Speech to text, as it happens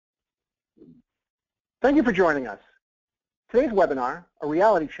Thank you for joining us. Today's webinar, a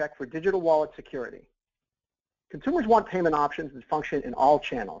reality check for digital wallet security. Consumers want payment options that function in all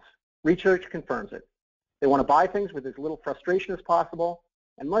channels. Research confirms it. They want to buy things with as little frustration as possible,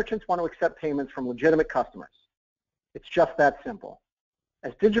 and merchants want to accept payments from legitimate customers. It's just that simple.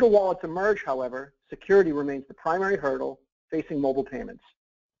 As digital wallets emerge, however, security remains the primary hurdle facing mobile payments.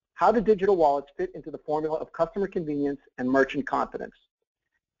 How do digital wallets fit into the formula of customer convenience and merchant confidence?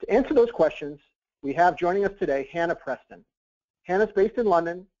 To answer those questions, we have joining us today Hannah Preston. Hannah's based in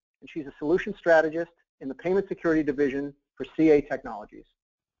London, and she's a solution strategist in the Payment Security Division for CA Technologies.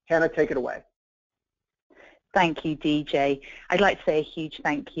 Hannah, take it away. Thank you, DJ. I'd like to say a huge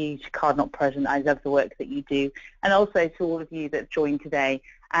thank you to Card Not Present. I love the work that you do, and also to all of you that have joined today.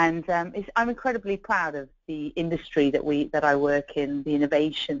 And I'm incredibly proud of the industry that I work in, the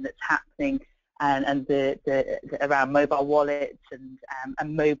innovation that's happening, and the around mobile wallets and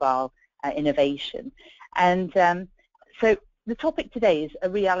mobile innovation. And so the topic today is a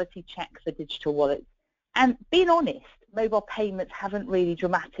reality check for digital wallets. And being honest, mobile payments haven't really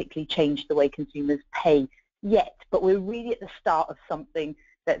dramatically changed the way consumers pay yet, but we're really at the start of something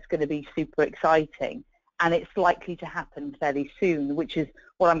that's going to be super exciting, and it's likely to happen fairly soon, which is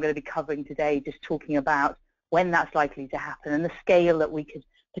what I'm going to be covering today, just talking about when that's likely to happen and the scale that we could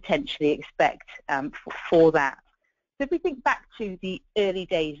potentially expect for that. So if we think back to the early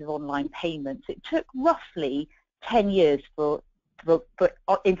days of online payments, it took roughly 10 years for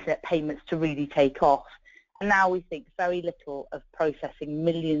internet payments to really take off. And now we think very little of processing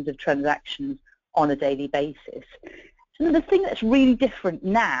millions of transactions on a daily basis. So the thing that's really different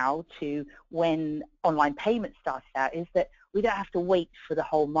now to when online payments started out is that we don't have to wait for the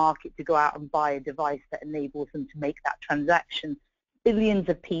whole market to go out and buy a device that enables them to make that transaction. Billions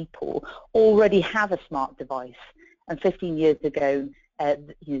of people already have a smart device. And 15 years ago,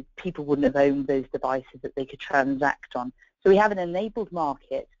 people wouldn't have owned those devices that they could transact on. So we have an enabled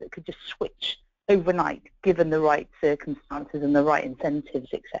market that could just switch overnight, given the right circumstances and the right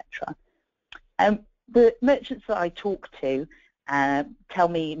incentives, etc. The merchants that I talk to tell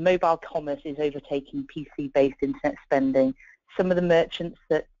me mobile commerce is overtaking PC-based internet spending. Some of the merchants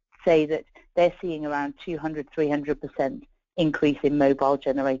that say that they're seeing around 200–300% increase in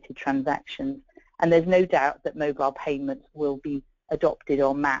mobile-generated transactions. And there's no doubt that mobile payments will be adopted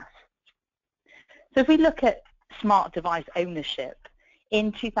en masse. So if we look at smart device ownership,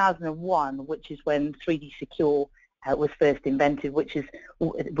 in 2001, which is when 3D Secure was first invented, which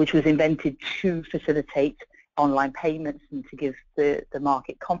was invented to facilitate online payments and to give the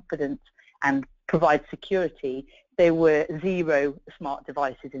market confidence and provide security, there were 0 smart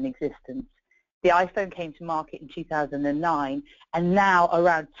devices in existence. The iPhone came to market in 2009, and now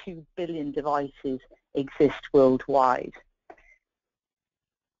around 2 billion devices exist worldwide.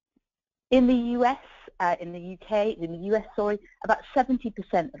 In the US, in the US, about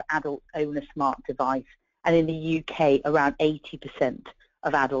 70% of adults own a smart device, and in the UK, around 80%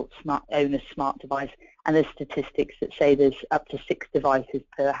 of adults own a smart device, and there's statistics that say there's up to 6 devices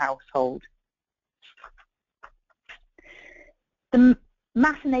per household. The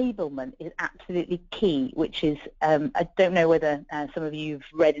mass enablement is absolutely key, which is I don't know whether some of you have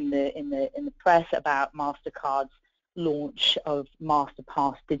read in the press about MasterCard's launch of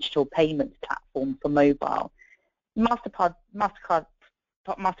Masterpass digital payments platform for mobile. Masterpass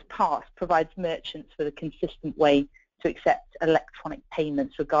provides merchants with a consistent way to accept electronic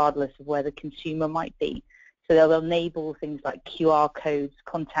payments regardless of where the consumer might be. So they'll enable things like QR codes,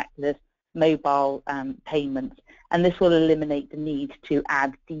 contactless, mobile payments, and this will eliminate the need to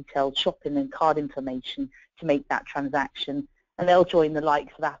add detailed shopping and card information to make that transaction. And they'll join the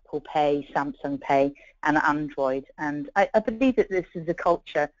likes of Apple Pay, Samsung Pay, and Android. And I believe that this is a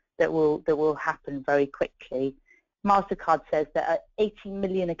culture that will happen very quickly. MasterCard says that 80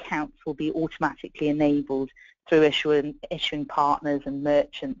 million accounts will be automatically enabled through issuing partners and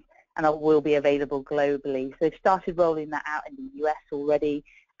merchants, and it will be available globally. So they've started rolling that out in the US already,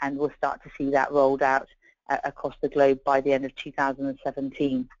 and we'll start to see that rolled out across the globe by the end of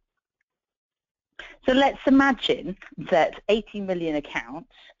 2017. So let's imagine that 80 million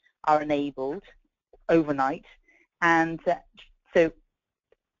accounts are enabled overnight, and so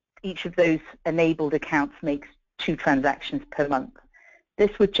each of those enabled accounts makes 2 transactions per month.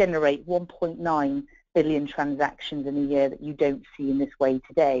 This would generate 1.9 billion transactions in a year that you don't see in this way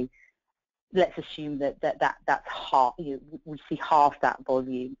today. Let's assume that's half. We see half that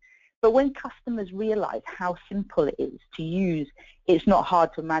volume. But when customers realize how simple it is to use, it's not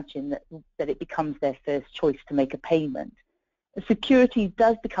hard to imagine that it becomes their first choice to make a payment. Security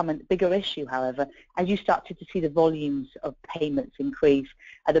does become a bigger issue, however, as you start to see the volumes of payments increase.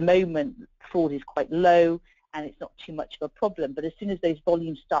 At the moment, fraud is quite low and it's not too much of a problem, but as soon as those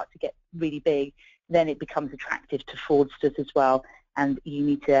volumes start to get really big, then it becomes attractive to fraudsters as well, and you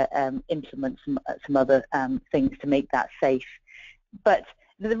need to implement some other things to make that safe. But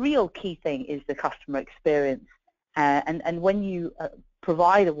the real key thing is the customer experience, and when you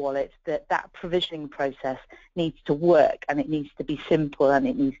provide a wallet, that provisioning process needs to work, and it needs to be simple, and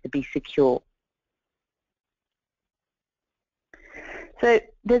it needs to be secure. So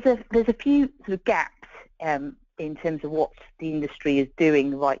there's a few sort of gaps in terms of what the industry is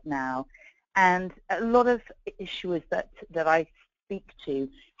doing right now, and a lot of issuers that I speak to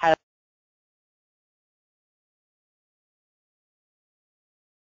have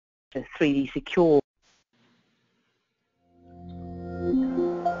a 3D Secure.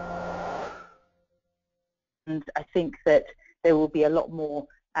 And I think that there will be a lot more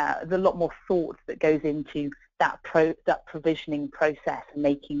thought that goes into that provisioning process and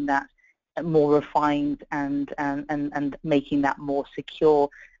making that more refined and making that more secure.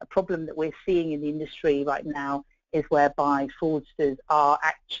 A problem that we're seeing in the industry right now is whereby fraudsters are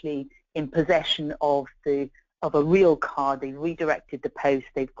actually in possession of a real card. They've redirected the post,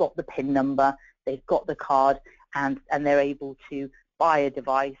 they've got the PIN number, they've got the card, and they're able to buy a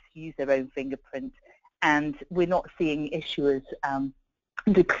device, use their own fingerprint. And we're not seeing issuers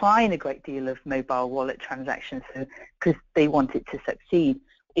decline a great deal of mobile wallet transactions because they want it to succeed.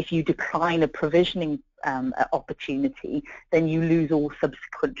 If you decline a provisioning opportunity, then you lose all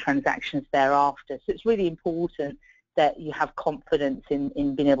subsequent transactions thereafter. So it's really important that you have confidence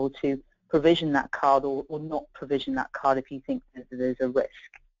in being able to provision that card or not provision that card if you think that there's a risk.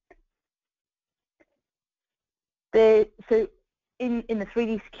 So in the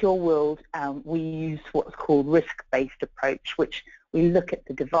 3D Secure world, we use what's called risk-based approach, which we look at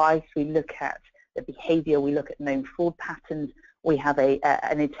the device, we look at the behavior, we look at known fraud patterns. We have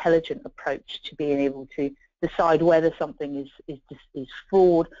an intelligent approach to being able to decide whether something is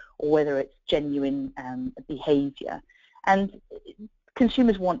fraud or whether it's genuine behavior. And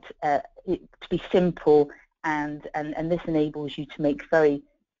consumers want it to be simple, and this enables you to make very,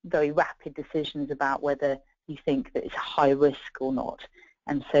 very rapid decisions about whether you think that it's high risk or not.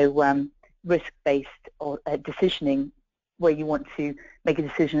 And so risk-based or decisioning, where you want to make a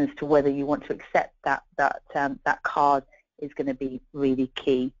decision as to whether you want to accept that card, is going to be really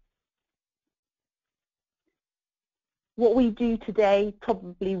key. What we do today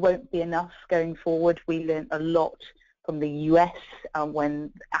probably won't be enough going forward. We learned a lot from the US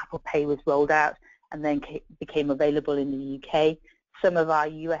when Apple Pay was rolled out and then became available in the UK. Some of our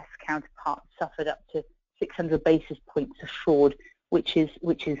US counterparts suffered up to 600 basis points of fraud, which is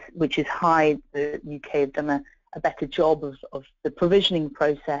high. The UK have done a better job of the provisioning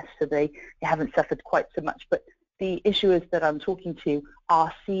process, so they haven't suffered quite so much. But the issuers that I'm talking to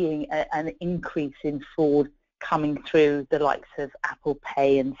are seeing an increase in fraud coming through the likes of Apple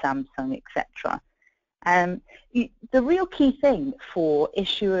Pay and Samsung, etc. The real key thing for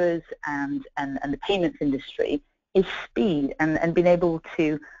issuers and the payments industry is speed and being able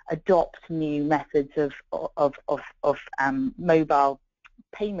to adopt new methods of mobile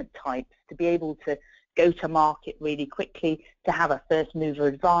payment types, to be able to go to market really quickly, to have a first mover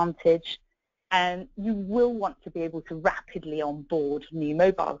advantage. And you will want to be able to rapidly onboard new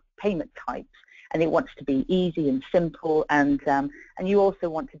mobile payment types, and it wants to be easy and simple, and you also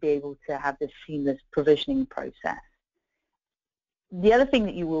want to be able to have this seamless provisioning process. The other thing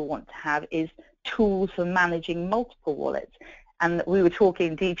that you will want to have is tools for managing multiple wallets. And we were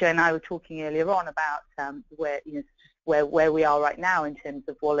talking, DJ and I were talking earlier on about where we are right now in terms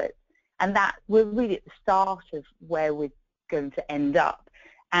of wallets, and that we're really at the start of where we're going to end up.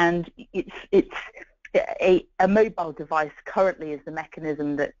 And it's a mobile device currently is the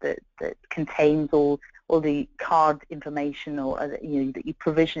mechanism that contains all the card information or that you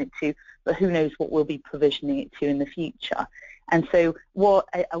provision it to, but who knows what we'll be provisioning it to in the future. And so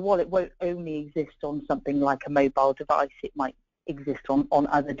a wallet won't only exist on something like a mobile device, it might exist on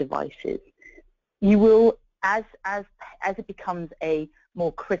other devices. You will, as it becomes a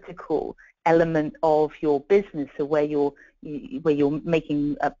more critical element of your business, so where you're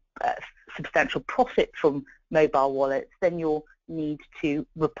making a substantial profit from mobile wallets, then you'll need to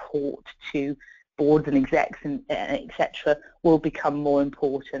report to boards and execs and etc. will become more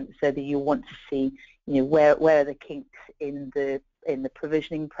important, so that you want to see where are the kinks in the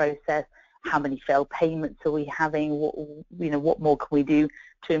provisioning process, how many failed payments are we having, what more can we do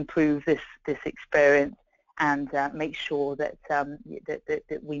to improve this experience, and make sure that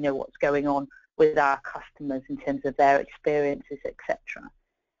that we know what's going on with our customers in terms of their experiences, etc.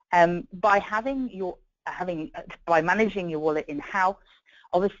 By managing your wallet in-house,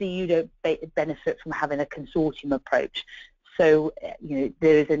 obviously you don't benefit from having a consortium approach. So there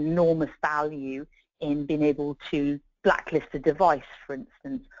is enormous value in being able to blacklist a device, for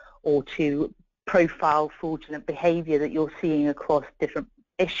instance, or to profile fraudulent behavior that you're seeing across different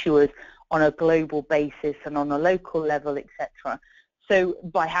issuers on a global basis and on a local level, etc. So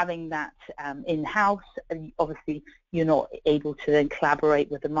by having that in-house, obviously you're not able to then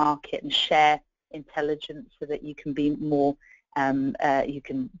collaborate with the market and share intelligence so that you can be more, you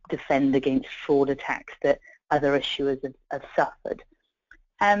can defend against fraud attacks that other issuers have suffered.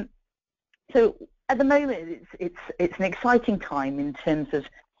 So at the moment, it's an exciting time in terms of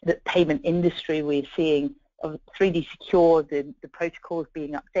the payment industry. We're seeing 3D Secure, the protocol is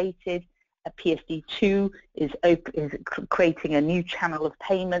being updated. PSD2 is creating a new channel of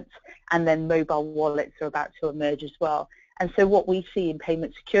payments, and then mobile wallets are about to emerge as well. And so what we see in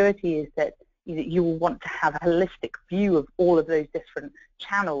payment security is that you will want to have a holistic view of all of those different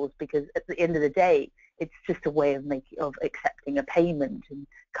channels, because at the end of the day, it's just a way of accepting a payment, and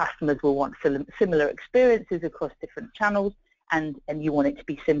customers will want similar experiences across different channels, and you want it to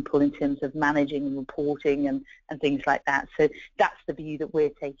be simple in terms of managing and reporting and things like that. So that's the view that we're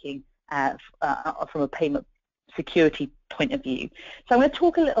taking from a payment security point of view. So I'm going to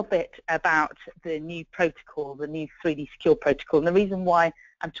talk a little bit about the new protocol, the new 3D Secure protocol, and the reason why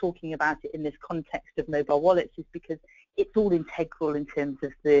I'm talking about it in this context of mobile wallets is because it's all integral in terms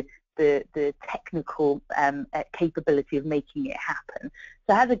of the technical capability of making it happen.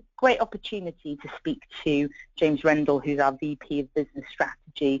 So I had a great opportunity to speak to James Rendell, who's our VP of Business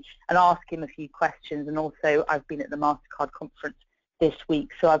Strategy, and ask him a few questions. And also I've been at the MasterCard conference this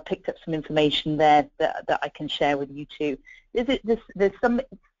week, so I've picked up some information there that I can share with you too. There's some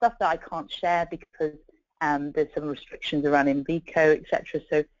stuff that I can't share because there's some restrictions around Invico, etc.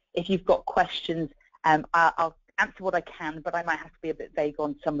 So if you've got questions, I'll answer what I can, but I might have to be a bit vague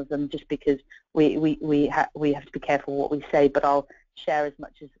on some of them just because we have to be careful what we say, but I'll share as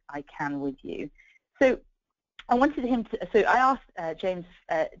much as I can with you. So I wanted him to, so I asked James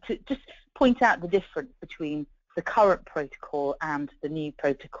to just point out the difference between the current protocol and the new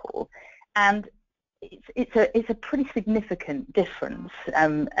protocol, and it's a pretty significant difference,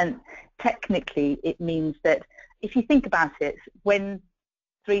 and technically it means that if you think about it, when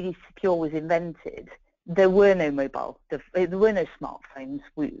 3D Secure was invented, there were no smartphones.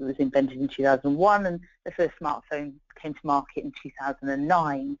 It was invented in 2001, and the first smartphone came to market in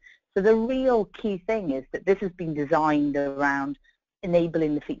 2009. So the real key thing is that this has been designed around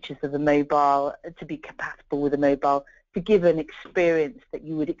enabling the features of the mobile to be compatible with the mobile, to give an experience that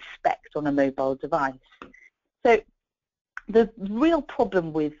you would expect on a mobile device. So the real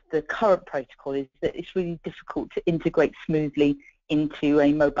problem with the current protocol is that it's really difficult to integrate smoothly into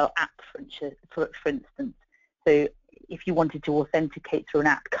a mobile app, for instance. So if you wanted to authenticate through an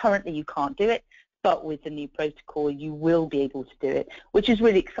app, currently you can't do it, but with the new protocol you will be able to do it, which is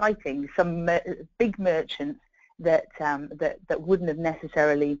really exciting. Some big merchants that wouldn't have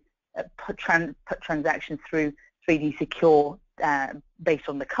necessarily put transactions through 3D Secure based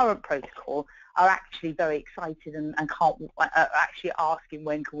on the current protocol are actually very excited and are actually asking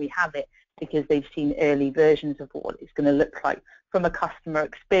when can we have it, because they've seen early versions of what it's going to look like from a customer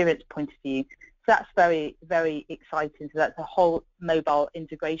experience point of view. So that's very, very exciting. So that's a whole mobile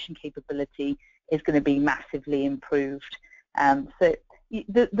integration capability is going to be massively improved. So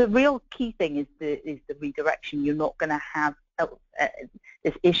the real key thing is the redirection. You're not going to have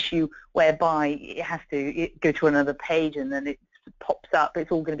this issue whereby it has to go to another page and then it pops up.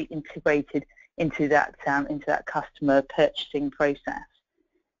 It's all going to be integrated into that customer purchasing process.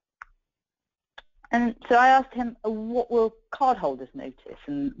 And so I asked him, what will cardholders notice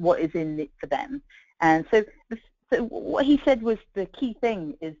and what is in it for them? And so what he said was the key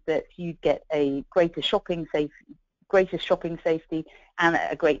thing is that you get a greater shopping safety and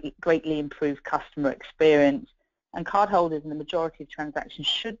a greatly improved customer experience. And cardholders in the majority of transactions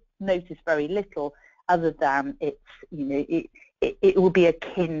should notice very little, other than it will be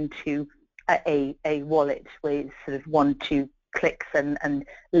akin to a wallet where it's sort of 1-2 clicks and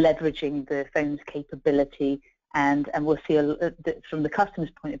leveraging the phone's capability, and we'll see from the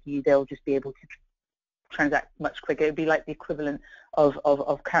customer's point of view, they'll just be able to transact much quicker. It would be like the equivalent of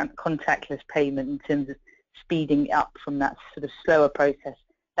contactless payment in terms of speeding up from that sort of slower process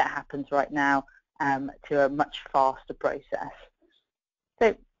that happens right now to a much faster process.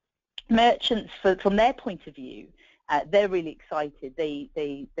 So merchants, from their point of view, they're really excited.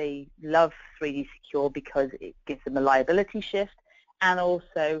 They love 3D Secure because it gives them a liability shift, and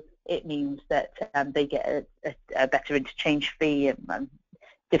also it means that they get a better interchange fee and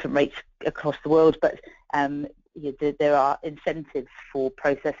different rates across the world, but there are incentives for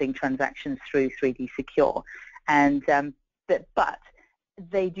processing transactions through 3D Secure, and but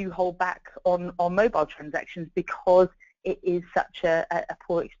they do hold back on mobile transactions because it is such a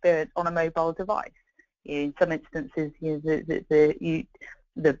poor experience on a mobile device. In some instances, the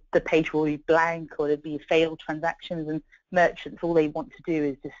page will be blank, or there'll be failed transactions, and merchants, all they want to do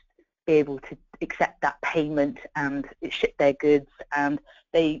is just be able to accept that payment and ship their goods, and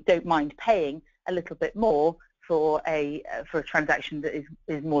they don't mind paying a little bit more for a transaction that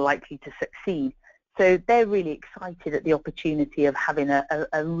is more likely to succeed. So they're really excited at the opportunity of having a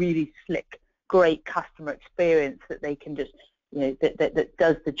really slick, great customer experience that they can just, that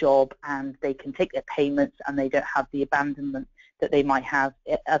does the job, and they can take their payments, and they don't have the abandonment that they might have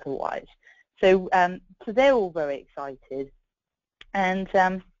otherwise. So so they're all very excited, and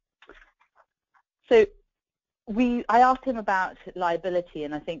so I asked him about liability,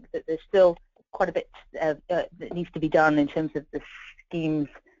 and I think that there's still quite a bit that needs to be done in terms of the schemes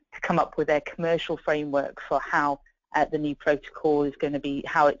to come up with their commercial framework for how the new protocol is going to be,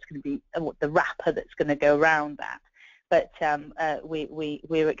 how it's going to be, what the wrapper that's going to go around that. But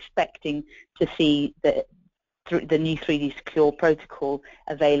we're expecting to see the new 3D Secure protocol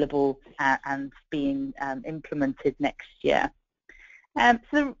available and being implemented next year. So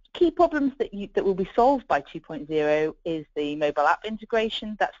the key problems that will be solved by 2.0 is the mobile app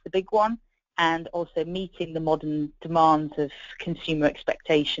integration. That's the big one, and also meeting the modern demands of consumer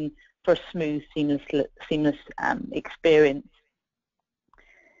expectation for a smooth, seamless experience.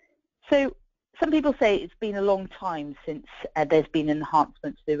 So some people say it's been a long time since there's been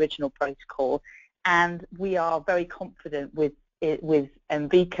enhancements to the original protocol, and we are very confident with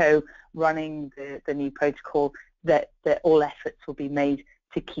Envico running the new protocol that all efforts will be made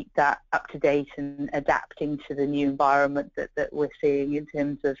to keep that up to date and adapting to the new environment that we're seeing in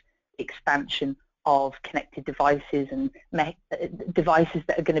terms of expansion of connected devices and devices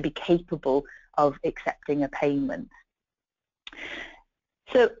that are going to be capable of accepting a payment.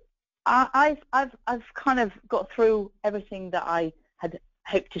 So I've kind of got through everything that I had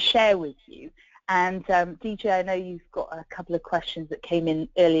hoped to share with you. And DJ, I know you've got a couple of questions that came in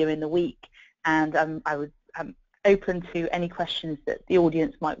earlier in the week, and I'm open to any questions that the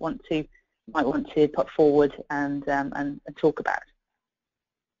audience might want to put forward and talk about.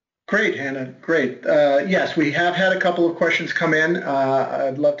 Great, Hannah. Great. Yes, we have had a couple of questions come in.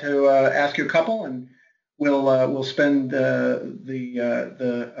 I'd love to ask you a couple, and we'll spend until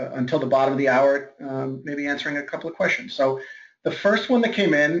the bottom of the hour maybe answering a couple of questions. So the first one that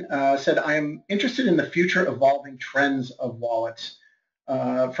came in said, I am interested in the future evolving trends of wallets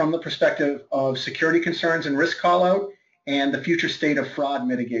from the perspective of security concerns and risk call-out and the future state of fraud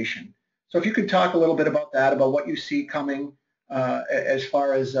mitigation. So if you could talk a little bit about that, about what you see coming as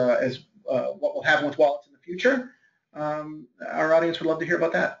far as what will happen with wallets in the future. Our audience would love to hear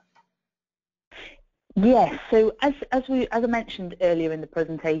about that. Yes, so as I mentioned earlier in the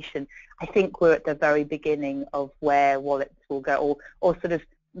presentation, I think we're at the very beginning of where wallets will go, or sort of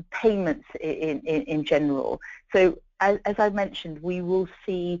payments in general. So as I mentioned, we will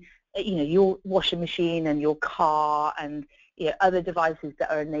see, your washing machine and your car and other devices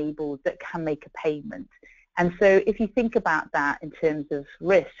that are enabled that can make a payment. And so if you think about that in terms of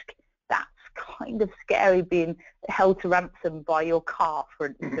risk, that's kind of scary, being held to ransom by your car, for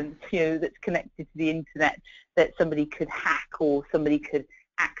instance, that's connected to the internet, that somebody could hack or somebody could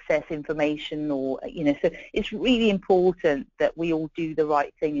access information, or so it's really important that we all do the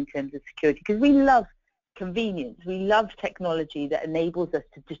right thing in terms of security, because we love convenience. We love technology that enables us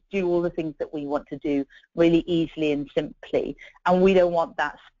to just do all the things that we want to do really easily and simply, and we don't want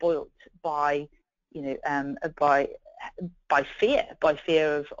that spoilt by by fear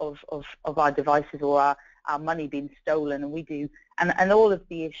of our devices or our money being stolen. And we do, and all of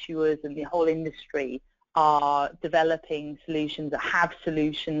the issuers and the whole industry are developing solutions, that have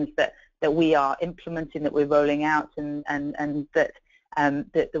solutions that we are implementing, that we're rolling out, and that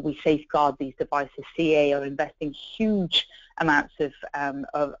we safeguard these devices. CA are investing huge amounts of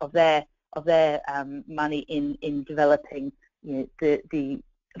their money in developing the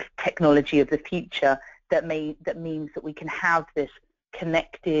technology of the future that means that we can have this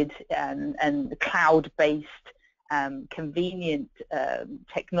connected and cloud-based convenient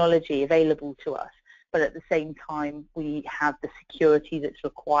technology available to us, but at the same time we have the security that's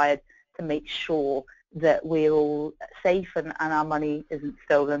required to make sure that we're all safe and our money isn't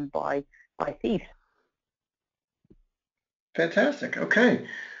stolen by thieves. Fantastic. Okay.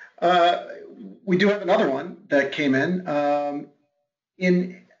 We do have another one that came in.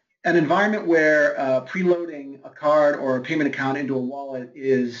 an environment where preloading a card or a payment account into a wallet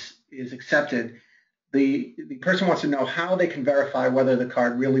is accepted, the person wants to know how they can verify whether the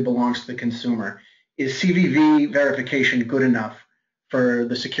card really belongs to the consumer. Is CVV verification good enough for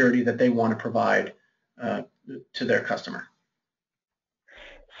the security that they want to provide to their customer?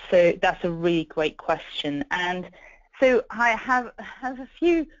 So that's a really great question, and so I have a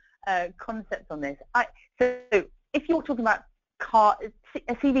few concepts on this. So if you're talking about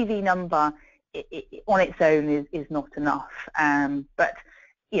a CVV number on its own is not enough, but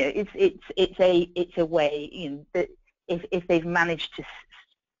you know it's a way, you know, that if they've managed to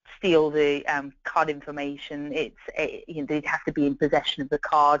steal the card information, you know, they'd have to be in possession of the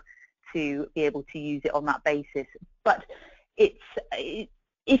card to be able to use it on that basis. But if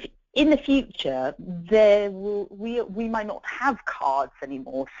in the future we might not have cards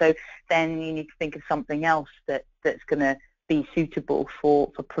anymore, so then you need to think of something else that's going to be suitable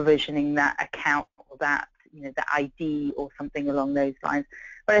for provisioning that account or that, you know, the ID or something along those lines.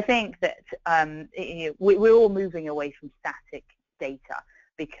 But I think that you know, we're all moving away from static data,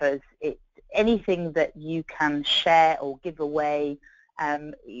 because anything that you can share or give away,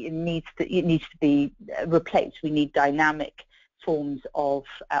 it needs to be replaced. We need dynamic forms of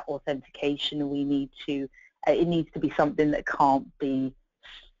authentication. We need to it needs to be something that can't be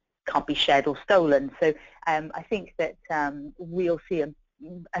shared or stolen. So I think that we'll see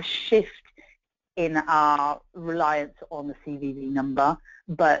a shift in our reliance on the CVV number,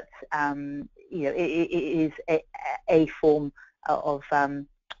 but you know, it is a form of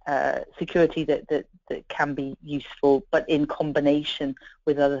security that can be useful, but in combination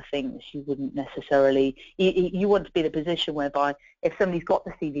with other things. You wouldn't necessarily, you want to be in a position whereby if somebody's got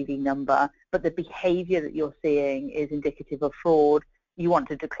the CVV number, but the behavior that you're seeing is indicative of fraud, you want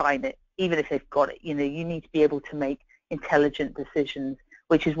to decline it, even if they've got it. You know, you need to be able to make intelligent decisions,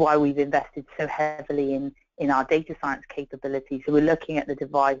 which is why we've invested so heavily in our data science capabilities. So we're looking at the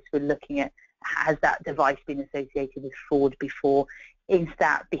device, we're looking at, has that device been associated with fraud before? Is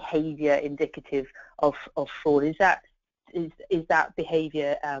that behavior indicative of fraud? Is that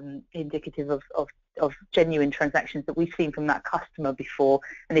behavior indicative of genuine transactions that we've seen from that customer before?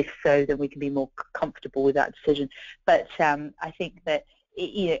 And if so, then we can be more comfortable with that decision. But I think that,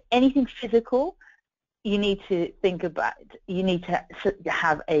 you know, anything physical, you need to think about, you need to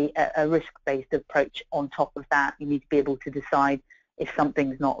have a risk-based approach on top of that. You need to be able to decide if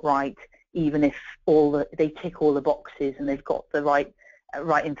something's not right, even if they tick all the boxes and they've got the right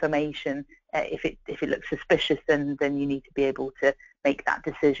information. If it looks suspicious, then you need to be able to make that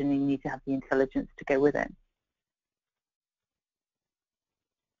decision, and you need to have the intelligence to go with it.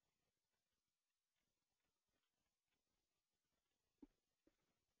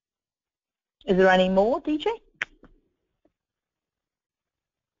 Is there any more, DJ?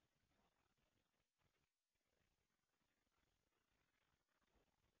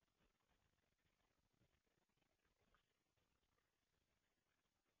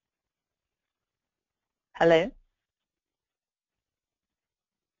 Hello?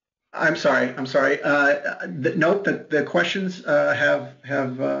 I'm sorry. Nope. The questions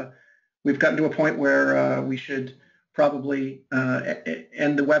we've gotten to a point where we should probably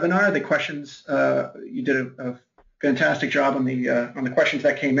end the webinar. The questions, you did a fantastic job on the questions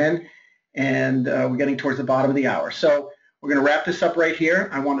that came in, and we're getting towards the bottom of the hour. So we're going to wrap this up right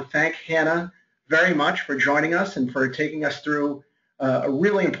here. I want to thank Hannah very much for joining us and for taking us through a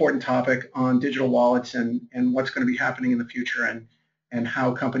really important topic on digital wallets and what's going to be happening in the future, and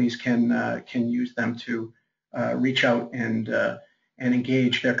how companies can use them to reach out and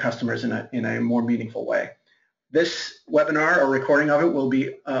engage their customers in a more meaningful way. This webinar, or recording of it, will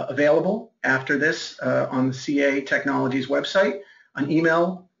be available after this on the CA Technologies website. An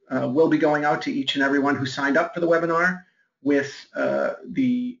email will be going out to each and everyone who signed up for the webinar with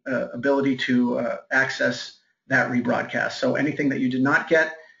the ability to access that rebroadcast. So anything that you did not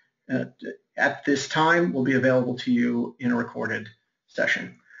get at this time will be available to you in a recorded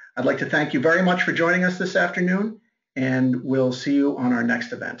session. I'd like to thank you very much for joining us this afternoon, and we'll see you on our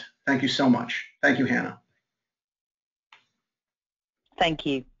next event. Thank you so much. Thank you, Hannah. Thank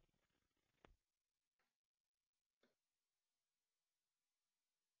you.